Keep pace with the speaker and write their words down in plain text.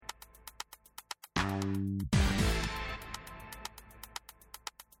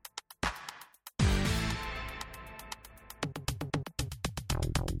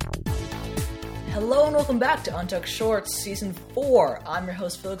Hello and welcome back to Untucked Shorts Season 4. I'm your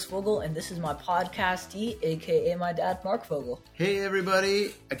host, Felix Vogel, and this is my podcastee, aka my dad, Mark Vogel. Hey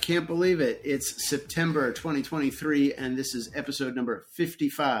everybody, I can't believe it. It's September 2023, and this is episode number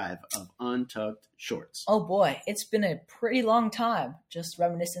 55 of Untucked Shorts. Oh boy, it's been a pretty long time, just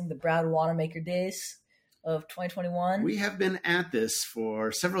reminiscing the Brad Wanamaker days of 2021. We have been at this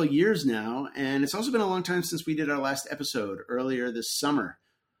for several years now, and it's also been a long time since we did our last episode earlier this summer,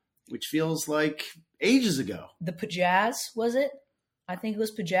 which feels like ages ago. The Pajaz, was it? I think it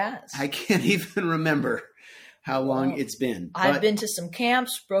was Pajaz. I can't even remember how long it's been. I've been to some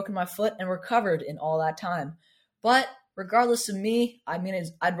camps, broken my foot, and recovered in all that time. But regardless of me,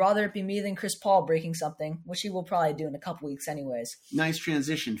 I'd rather it be me than Chris Paul breaking something, which he will probably do in a couple weeks anyways. Nice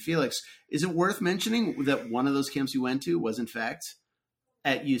transition. Felix, is it worth mentioning that one of those camps you went to was, in fact,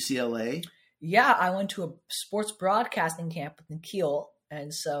 at UCLA? Yeah, I went to a sports broadcasting camp in Kiel.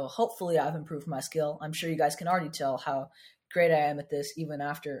 And so hopefully I've improved my skill. I'm sure you guys can already tell how great I am at this, even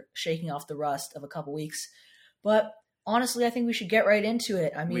after shaking off the rust of a couple weeks. But honestly, I think we should get right into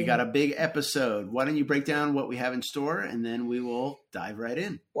it. We got a big episode. Why don't you break down what we have in store, and then we will dive right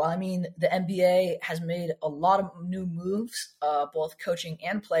in. Well, the NBA has made a lot of new moves, both coaching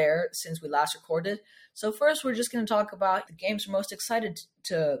and player, since we last recorded. So first, we're just going to talk about the games we're most excited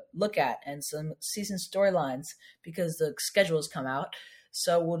to look at and some season storylines because the schedule has come out.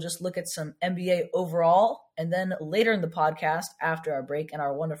 So we'll just look at some NBA overall, and then later in the podcast, after our break and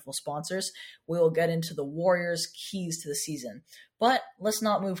our wonderful sponsors, we will get into the Warriors' keys to the season. But let's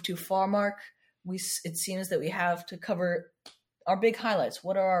not move too far, Mark. It seems that we have to cover our big highlights.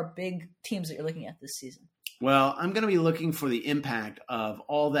 What are our big teams that you're looking at this season? Well, I'm going to be looking for the impact of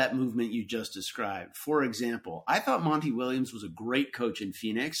all that movement you just described. For example, I thought Monty Williams was a great coach in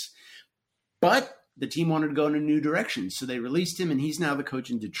Phoenix, but the team wanted to go in a new direction, so they released him, and he's now the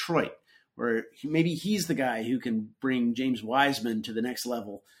coach in Detroit, where maybe he's the guy who can bring James Wiseman to the next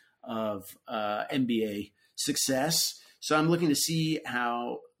level of NBA success. So I'm looking to see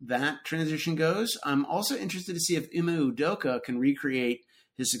how that transition goes. I'm also interested to see if Ime Udoka can recreate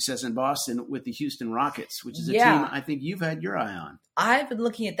his success in Boston with the Houston Rockets, which is a team I think you've had your eye on. I've been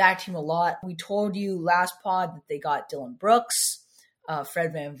looking at that team a lot. We told you last pod that they got Dylan Brooks,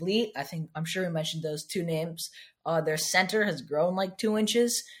 Fred VanVleet. I'm sure we mentioned those two names. Their center has grown like 2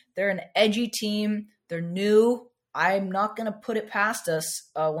 inches. They're an edgy team. They're new. I'm not going to put it past us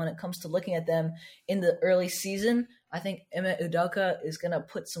when it comes to looking at them in the early season. I think Ime Udoka is going to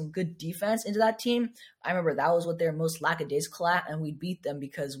put some good defense into that team. I remember that was what they were most lackadaisical at, and we beat them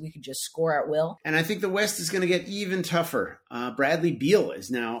because we could just score at will. And I think the West is going to get even tougher. Bradley Beal is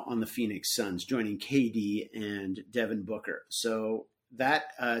now on the Phoenix Suns, joining KD and Devin Booker. So that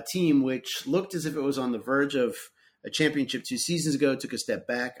team, which looked as if it was on the verge of a championship 2 seasons ago, took a step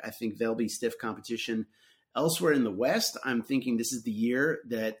back. I think they'll be stiff competition. Elsewhere in the West, I'm thinking this is the year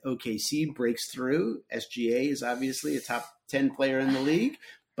that OKC breaks through. SGA is obviously a top 10 player in the league,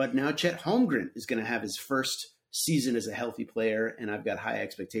 but now Chet Holmgren is going to have his first season as a healthy player, and I've got high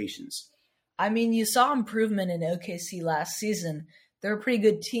expectations. You saw improvement in OKC last season. They're a pretty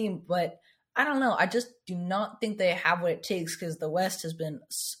good team, but I don't know. I just do not think they have what it takes because the West has been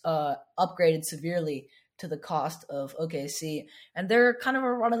upgraded severely to the cost of OKC, and they're kind of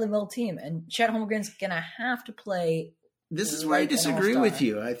a run-of-the-mill team, and Chet Holmgren's going to have to play. This is where I disagree with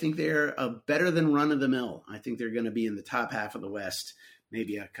you. I think they're a better than run-of-the-mill. I think they're going to be in the top half of the West,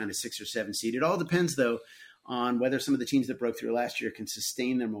 maybe a kind of 6 or 7 seed. It all depends, though, on whether some of the teams that broke through last year can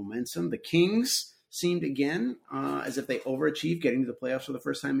sustain their momentum. The Kings seemed again as if they overachieved, getting to the playoffs for the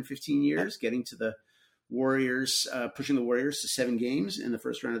first time in 15 years, getting to the Warriors, pushing the Warriors to 7 games in the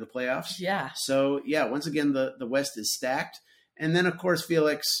first round of the playoffs. Yeah. So, once again, the West is stacked. And then, of course,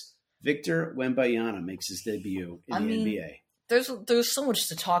 Felix, Victor Wembanyama makes his debut in the NBA. There's so much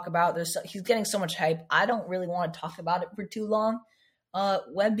to talk about. He's getting so much hype. I don't really want to talk about it for too long.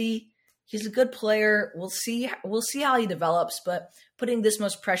 Wemby, he's a good player. We'll see how he develops, but putting this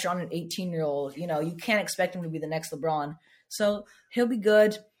much pressure on an 18-year-old, you can't expect him to be the next LeBron. So he'll be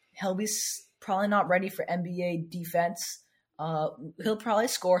good. He'll be probably not ready for NBA defense. He'll probably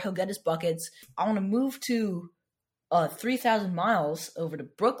score. He'll get his buckets. I want to move to 3,000 miles over to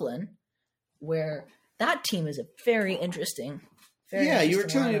Brooklyn, where that team is a very interesting. You were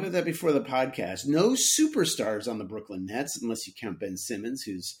telling me about that before the podcast. No superstars on the Brooklyn Nets, unless you count Ben Simmons,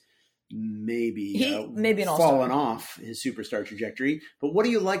 who's maybe fallen off his superstar trajectory. But what do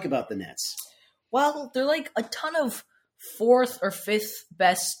you like about the Nets? Well, they're like a ton of 4th or 5th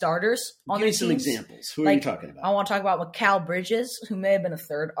best starters on their teams. Give me some examples. Who are you talking about? I want to talk about Mikal Bridges, who may have been a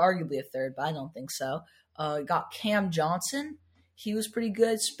 3rd, arguably a 3rd, but I don't think so. Got Cam Johnson. he was pretty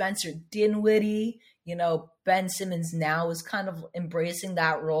good. Spencer Dinwiddie, Ben Simmons now is kind of embracing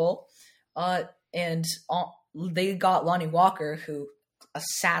that role. They got Lonnie Walker, who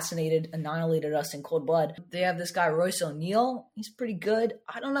annihilated us in cold blood. They have this guy, Royce O'Neal. He's pretty good.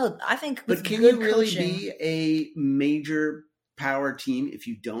 I don't know. I think But can you really be a major power team if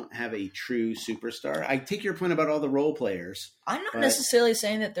you don't have a true superstar? I take your point about all the role players. I'm not necessarily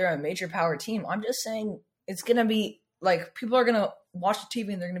saying that they're a major power team. I'm just saying it's going to be like people are going to watch the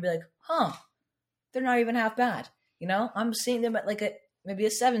TV and they're going to be like, they're not even half bad. I'm seeing them at like maybe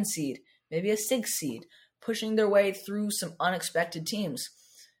a 7 seed, maybe a 6 seed, pushing their way through some unexpected teams.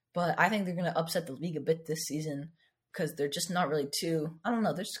 But I think they're going to upset the league a bit this season because they're just not really I don't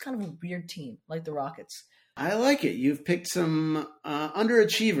know, they're just kind of a weird team, like the Rockets. I like it. You've picked some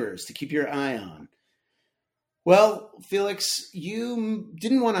underachievers to keep your eye on. Well, Felix, you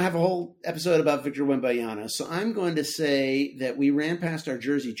didn't want to have a whole episode about Victor Wembanyama, so I'm going to say that we ran past our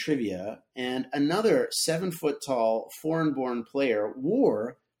jersey trivia, and another 7-foot-tall, foreign-born player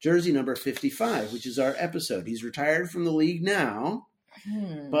wore jersey number 55, which is our episode. He's retired from the league now,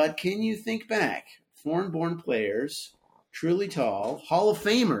 but can you think back? Foreign-born players, truly tall, Hall of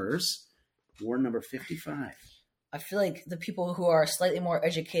Famers, wore number 55. I feel like the people who are slightly more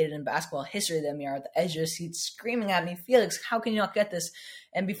educated in basketball history than me are at the edge of their seats screaming at me, Felix, how can you not get this?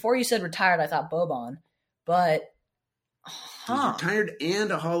 And before you said retired, I thought Boban, but He's retired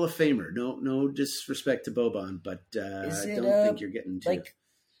and a Hall of Famer. No disrespect to Boban, but I don't think you're getting to like.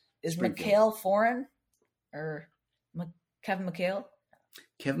 Is McHale foreign? Or Kevin McHale?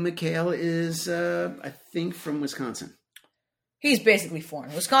 Kevin McHale is, I think, from Wisconsin. He's basically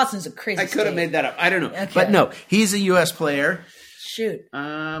foreign. Wisconsin's a crazy state. I could have made that up. I don't know. Okay. But no, he's a U.S. player. Shoot.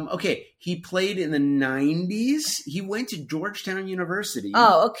 Okay, he played in the 90s. He went to Georgetown University.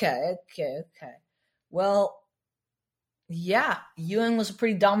 Oh, okay. Well, yeah, Ewing was a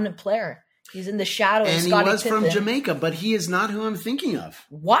pretty dominant player. He's in the shadow of Scottie Pippen. And he was from Jamaica, but he is not who I'm thinking of.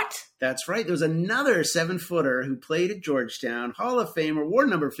 What? That's right. There was another 7-footer who played at Georgetown, Hall of Famer, wore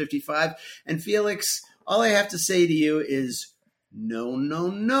number 55. And Felix, all I have to say to you is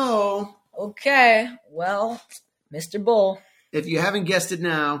no. Okay, well, Mr. Bull. If you haven't guessed it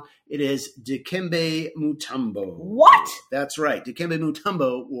now, it is Dikembe Mutombo. What? That's right. Dikembe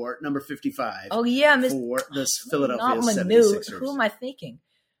Mutombo wore number 55. Oh, yeah. For the Philadelphia not 76ers. Who am I thinking?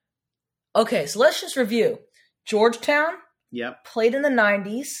 Okay, so let's just review. Georgetown. Yep. Played in the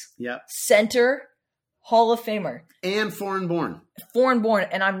 90s. Yep. Center. Hall of Famer. And foreign-born. Foreign-born.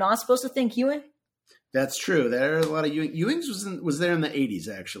 And I'm not supposed to think Ewing? That's true. There are a lot of Ewing. Ewing's was there in the 80s,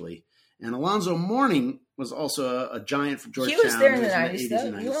 actually. And Alonzo Mourning was also a giant for Georgetown. He was there in the 90s,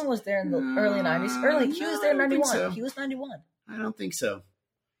 though. Ewing was there in the early 90s. He was there in 91. So. He was 91. I don't think so.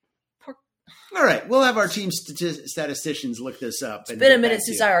 All right, we'll have our team statisticians look this up. It's been a minute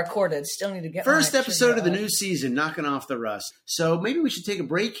since I recorded. Still need to get first episode of the new season, knocking off the rust. So maybe we should take a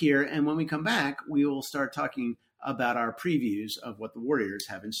break here, and when we come back, we will start talking about our previews of what the Warriors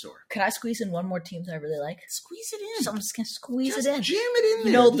have in store. Can I squeeze in one more team that I really like? Squeeze it in. So I'm just going to squeeze it in. Jam it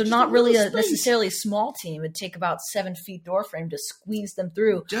in there. They're not really necessarily a small team. It'd take about 7 feet door frame to squeeze them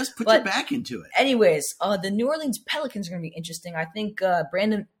through. Just put your back into it. Anyways, the New Orleans Pelicans are going to be interesting. I think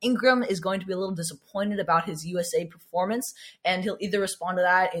Brandon Ingram is going to be a little disappointed about his USA performance, and he'll either respond to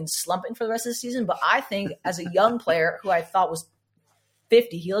that in slumping for the rest of the season, but I think as a young player who I thought was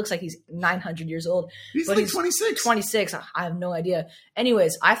 50. He looks like he's 900 years old. He's like 26. 26. I have no idea.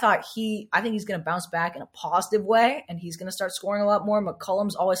 Anyways, I think he's going to bounce back in a positive way, and he's going to start scoring a lot more.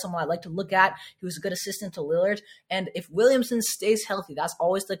 McCollum's always someone I like to look at. He was a good assistant to Lillard. And if Williamson stays healthy, that's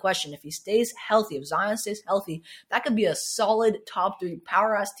always the question. If he stays healthy, if Zion stays healthy, that could be a solid top 3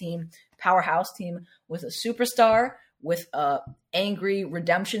 powerhouse team with a superstar, with a angry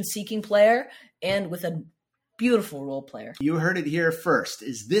redemption-seeking player, and with a beautiful role player. You heard it here first.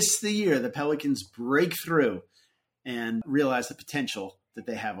 Is this the year the Pelicans break through and realize the potential that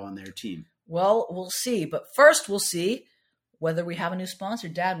they have on their team? Well, we'll see. But first, we'll see whether we have a new sponsor.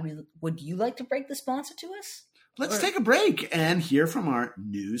 Dad, would you like to break the sponsor to us? Let's take a break and hear from our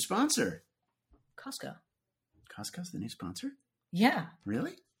new sponsor. Costco. Costco's the new sponsor? Yeah.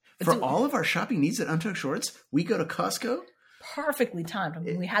 Really? For all of our shopping needs at Untucked Shorts, we go to Costco? Perfectly timed. I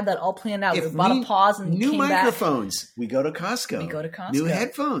mean, we had that all planned out. We bought a pause and new came microphones. Back. We go to Costco. We go to Costco. New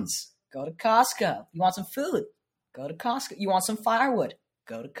headphones. Go to Costco. You want some food? Go to Costco. You want some firewood?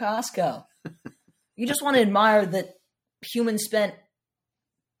 Go to Costco. You just want to admire that humans spent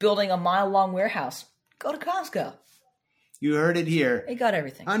building a mile-long warehouse? Go to Costco. You heard it here. They got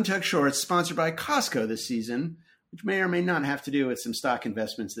everything. Untucked Shorts, sponsored by Costco this season, which may or may not have to do with some stock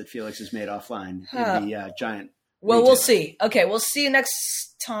investments that Felix has made offline in the giant Well, we'll see. Okay, we'll see you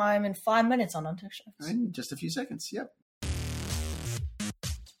next time in 5 minutes on Untucked Shorts. In just a few seconds. Yep.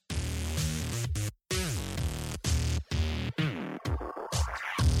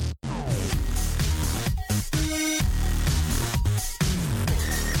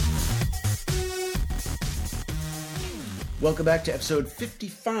 Welcome back to episode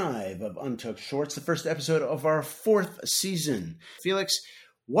 55 of Untucked Shorts, the first episode of our 4th season. Felix,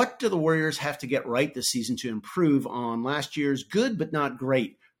 what do the Warriors have to get right this season to improve on last year's good but not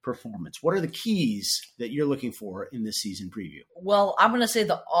great performance? What are the keys that you're looking for in this season preview? Well, I'm going to say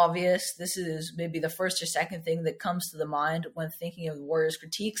the obvious. This is maybe the first or second thing that comes to the mind when thinking of the Warriors'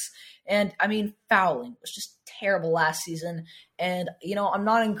 critiques. And, fouling was just terrible last season. And, I'm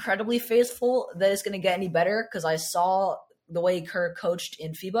not incredibly faithful that it's going to get any better because I saw the way Kerr coached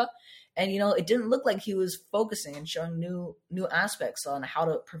in FIBA. And, it didn't look like he was focusing and showing new aspects on how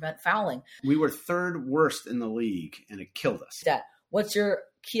to prevent fouling. We were 3rd worst in the league, and it killed us. Dad, what's your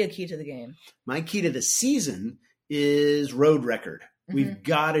key to the game? My key to the season is road record. Mm-hmm. We've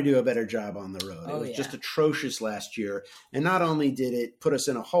got to do a better job on the road. It was just atrocious last year. And not only did it put us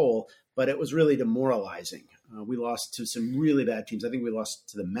in a hole, but it was really demoralizing. We lost to some really bad teams. I think we lost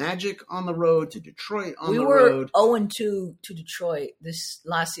to the Magic on the road, to Detroit on the road. We were 0-2 to Detroit this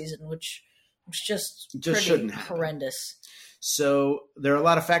last season, which was just shouldn't happen. Horrendous. So there are a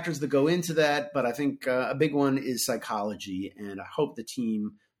lot of factors that go into that, but I think a big one is psychology, and I hope the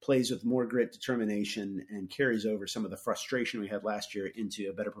team plays with more grit, determination, and carries over some of the frustration we had last year into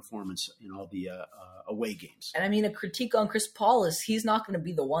a better performance in all the away games. And a critique on Chris Paul is he's not going to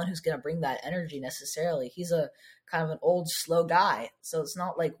be the one who's going to bring that energy necessarily. He's a kind of an old, slow guy. So it's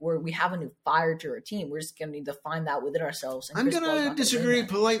not like we have a new fire to our team. We're just going to need to find that within ourselves. And I'm going to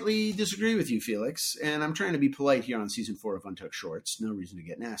politely disagree with you, Felix. And I'm trying to be polite here on season 4 of Untucked Shorts. No reason to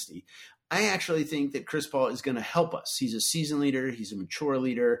get nasty. I actually think that Chris Paul is going to help us. He's a seasoned leader. He's a mature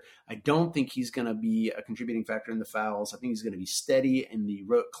leader. I don't think he's going to be a contributing factor in the fouls. I think he's going to be steady in the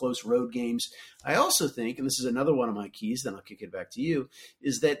close road games. I also think, and this is another one of my keys, then I'll kick it back to you,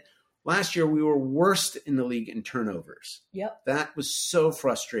 is that last year we were worst in the league in turnovers. Yep. That was so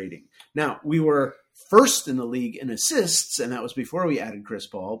frustrating. Now, we were first in the league in assists, and that was before we added Chris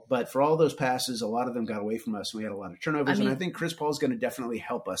Paul. But for all those passes, a lot of them got away from us, and we had a lot of turnovers. And I think Chris Paul is going to definitely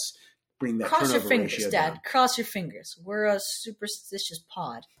help us bring that cross turnover your fingers, ratio Dad. down. Cross your fingers. We're a superstitious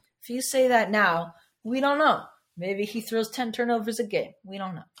pod. If you say that now, we don't know. Maybe he throws 10 turnovers a game. We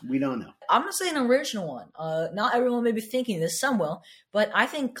don't know. I'm going to say an original one. Not everyone may be thinking this, some will, but I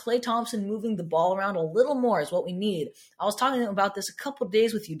think Klay Thompson moving the ball around a little more is what we need. I was talking about this a couple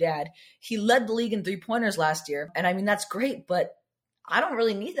days with you, Dad. He led the league in three-pointers last year, and that's great, but I don't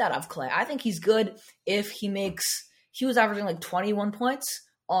really need that of Klay. I think he's good if he was averaging like 21 points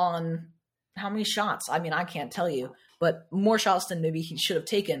on how many shots? I can't tell you, but more shots than maybe he should have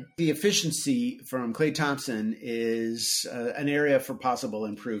taken. The efficiency from Klay Thompson is an area for possible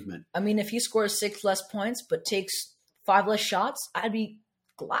improvement. If he scores 6 less points but takes 5 less shots, I'd be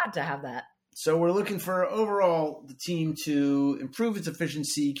glad to have that. So we're looking for overall the team to improve its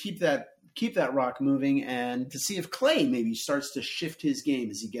efficiency, keep that rock moving, and to see if Klay maybe starts to shift his game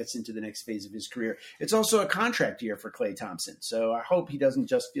as he gets into the next phase of his career. It's also a contract year for Klay Thompson, so I hope he doesn't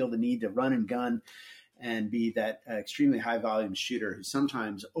just feel the need to run and gun and be that extremely high-volume shooter who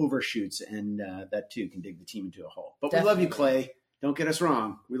sometimes overshoots, and that too can dig the team into a hole. But Definitely. We love you, Klay. Don't get us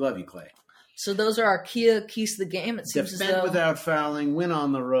wrong. We love you, Klay. So those are our keys to the game. It seems Defend without fouling, win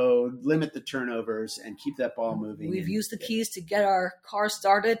on the road, limit the turnovers, and keep that ball moving. We've used the keys to get our car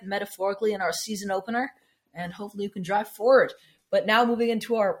started metaphorically in our season opener, and hopefully you can drive forward. But now moving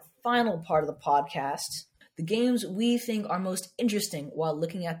into our final part of the podcast, the games we think are most interesting while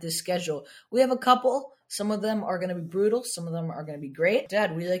looking at this schedule. We have a couple. Some of them are going to be brutal. Some of them are going to be great.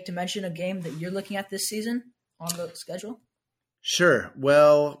 Dad, would you like to mention a game that you're looking at this season on the schedule? Sure.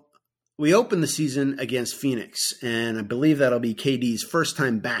 Well, we opened the season against Phoenix, and I believe that'll be KD's first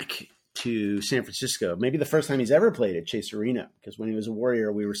time back to San Francisco. Maybe the first time he's ever played at Chase Arena, because when he was a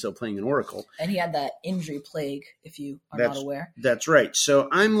Warrior, we were still playing in Oracle. And he had that injury plague, if you are not aware. That's right. So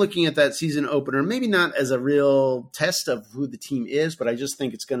I'm looking at that season opener, maybe not as a real test of who the team is, but I just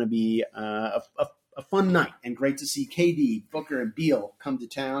think it's going to be a fun night, and great to see KD, Booker, and Beal come to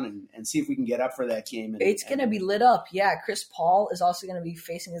town and see if we can get up for that game. It's going to be lit up. Yeah, Chris Paul is also going to be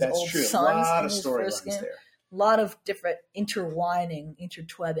facing his old true. Suns. A lot of in his first game. there. A lot of different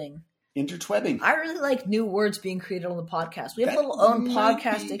intertwebbing. I really like new words being created on the podcast. We have a little own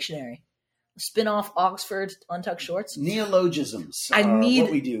podcast dictionary. Spin-off Oxford Untucked Shorts. Neologisms are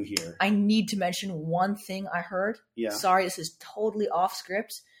what we do here. I need to mention one thing I heard. Yeah. Sorry, this is totally off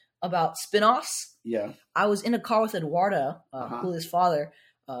script about spin-offs. Yeah. I was in a car with Eduardo, Julia's father,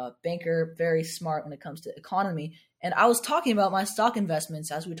 banker, very smart when it comes to economy. And I was talking about my stock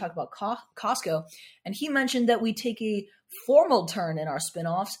investments as we talked about Costco. And he mentioned that we take a formal turn in our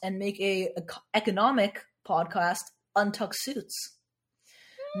spinoffs and make a economic podcast, Untucked Suits.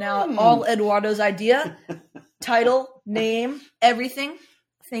 Now, all Eduardo's idea, title, name, everything.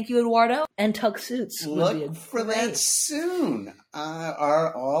 Thank you, Eduardo. Untucked Suits. Look for that soon.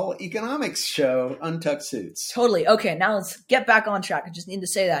 Our all economics show, Untucked Suits. Totally. Okay, now let's get back on track. I just need to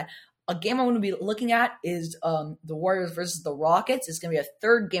say that. A game I'm going to be looking at is the Warriors versus the Rockets. It's going to be a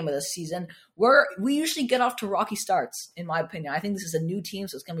third game of the season where we usually get off to rocky starts, in my opinion. I think this is a new team,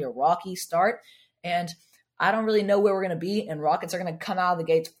 so it's going to be a rocky start. And I don't really know where we're going to be, and Rockets are going to come out of the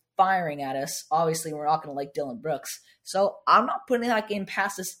gates firing at us. Obviously, we're not going to like Dylan Brooks. So I'm not putting that game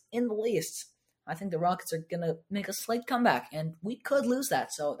past us in the least. I think the Rockets are going to make a slight comeback, and we could lose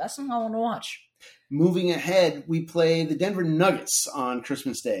that. So that's something I want to watch. Moving ahead, we play the Denver Nuggets on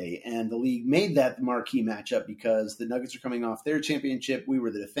Christmas Day, and the league made that the marquee matchup because the Nuggets are coming off their championship. We were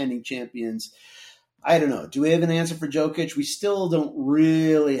the defending champions. I don't know. Do we have an answer for Jokic? We still don't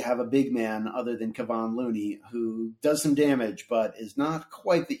really have a big man other than Kevon Looney, who does some damage, but is not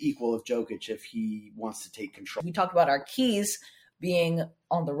quite the equal of Jokic if he wants to take control. We talked about our keys being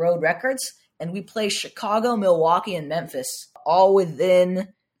on the road records, and we play Chicago, Milwaukee, and Memphis, all within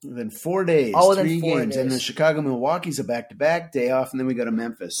 4 days, all within 3 4 games. days. And then Chicago, Milwaukee's a back-to-back day off, and then we go to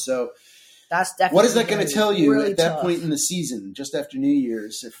Memphis. So that's definitely what is that going to tell you really at that tough point in the season, just after New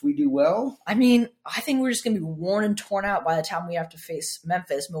Year's? If we do well? I mean, I think we're just going to be worn and torn out by the time we have to face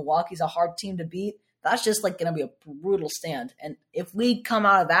Memphis. Milwaukee's a hard team to beat. That's just like going to be a brutal stand. And if we come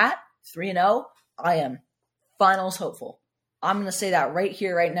out of that 3-0, I am finals hopeful. I'm going to say that right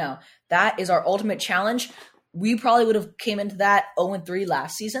here, right now. That is our ultimate challenge. We probably would have came into that 0-3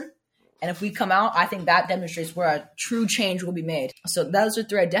 last season. And if we come out, I think that demonstrates where a true change will be made. So those are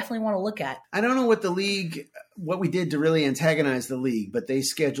 3 I definitely want to look at. I don't know what we did to really antagonize the league, but they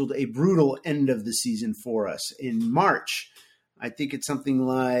scheduled a brutal end of the season for us in March. I think it's something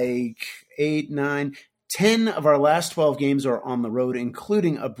like 8, 9, 10 of our last 12 games are on the road,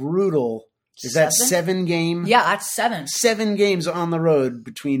 including a brutal, is that 7 game? Yeah, that's 7. 7 games on the road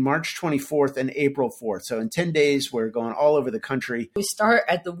between March 24th and April 4th. So in 10 days, we're going all over the country. We start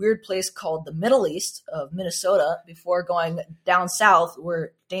at the weird place called the Middle East of Minnesota before going down south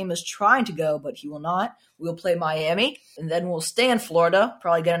where Dame is trying to go, but he will not. We'll play Miami, and then we'll stay in Florida,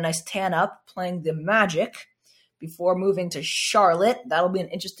 probably get a nice tan up, playing the Magic before moving to Charlotte. That'll be an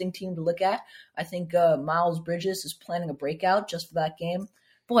interesting team to look at. I think Miles Bridges is planning a breakout just for that game.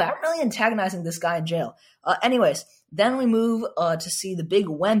 Boy, I'm really antagonizing this guy in jail. Anyways, then we move to see the big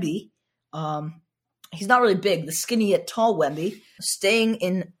Wemby. He's not really big, the skinny yet tall Wemby. Staying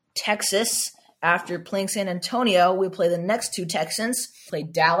in Texas after playing San Antonio, we play the next 2 Texans. Play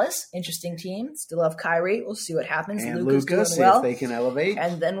Dallas, interesting team. Still have Kyrie. We'll see what happens. And Luka's Luka, see doing well. if they can elevate.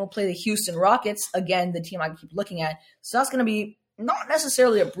 And then we'll play the Houston Rockets, again, the team I keep looking at. So that's going to be not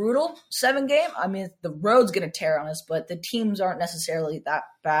necessarily a brutal 7 game. I mean, the road's going to tear on us, but the teams aren't necessarily that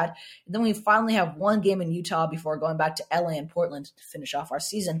bad. And then we finally have 1 game in Utah before going back to LA and Portland to finish off our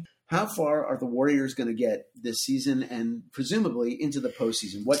season. How far are the Warriors going to get this season and presumably into the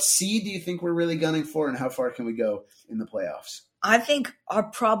postseason? What seed do you think we're really gunning for, and how far can we go in the playoffs? I think our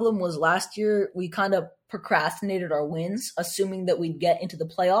problem was last year we kind of procrastinated our wins, assuming that we'd get into the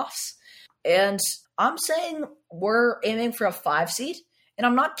playoffs. And I'm saying we're aiming for a 5 seed, and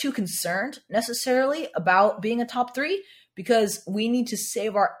I'm not too concerned necessarily about being a top 3 because we need to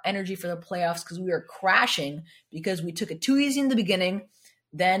save our energy for the playoffs because we are crashing because we took it too easy in the beginning.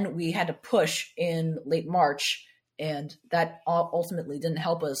 Then we had to push in late March, and that ultimately didn't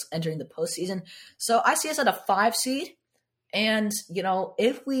help us entering the postseason. So I see us at a 5 seed, and, you know,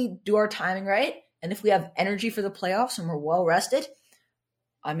 if we do our timing right, and if we have energy for the playoffs and we're well rested,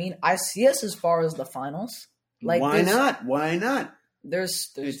 I mean, I see us as far as the finals. Like, why not? Why not? There's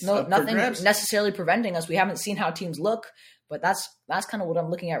nothing necessarily preventing us. We haven't seen how teams look, but that's kind of what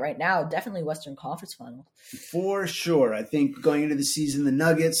I'm looking at right now. Definitely Western Conference Finals. For sure. I think going into the season, the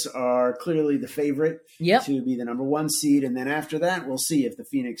Nuggets are clearly the favorite to be the number 1 seed. And then after that, we'll see if the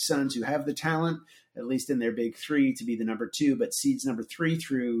Phoenix Suns, who have the talent, at least in their big 3, to be the number 2. But seeds number 3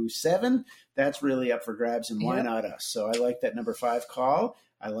 through 7, that's really up for grabs. And why not us? So I like that number 5 call.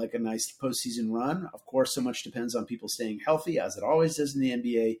 I like a nice postseason run. Of course, so much depends on people staying healthy, as it always does in the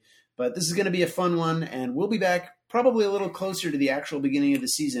NBA. But this is going to be a fun one, and we'll be back probably a little closer to the actual beginning of the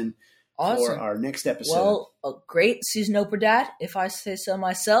season for our next episode. Well, a great season opener, Dad, if I say so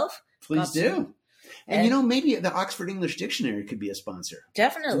myself. Please do. And maybe the Oxford English Dictionary could be a sponsor.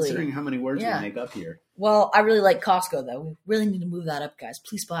 Definitely. Considering how many words we make up here. Well, I really like Costco, though. We really need to move that up, guys.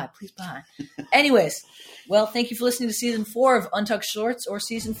 Please buy. Please buy. Anyways, well, thank you for listening to Season 4 of Untucked Shorts, or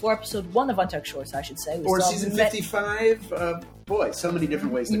Season 4, Episode 1 of Untucked Shorts, I should say. Or Season 55. Boy, so many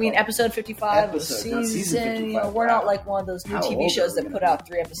different ways to You mean Episode 55 of Season 55. We're not like one of those new TV shows that put out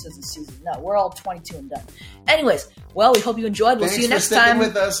 3 episodes a season. No, we're all 22 and done. Anyways, well, we hope you enjoyed. We'll see you next time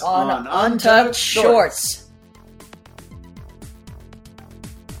with us on Untucked Shorts.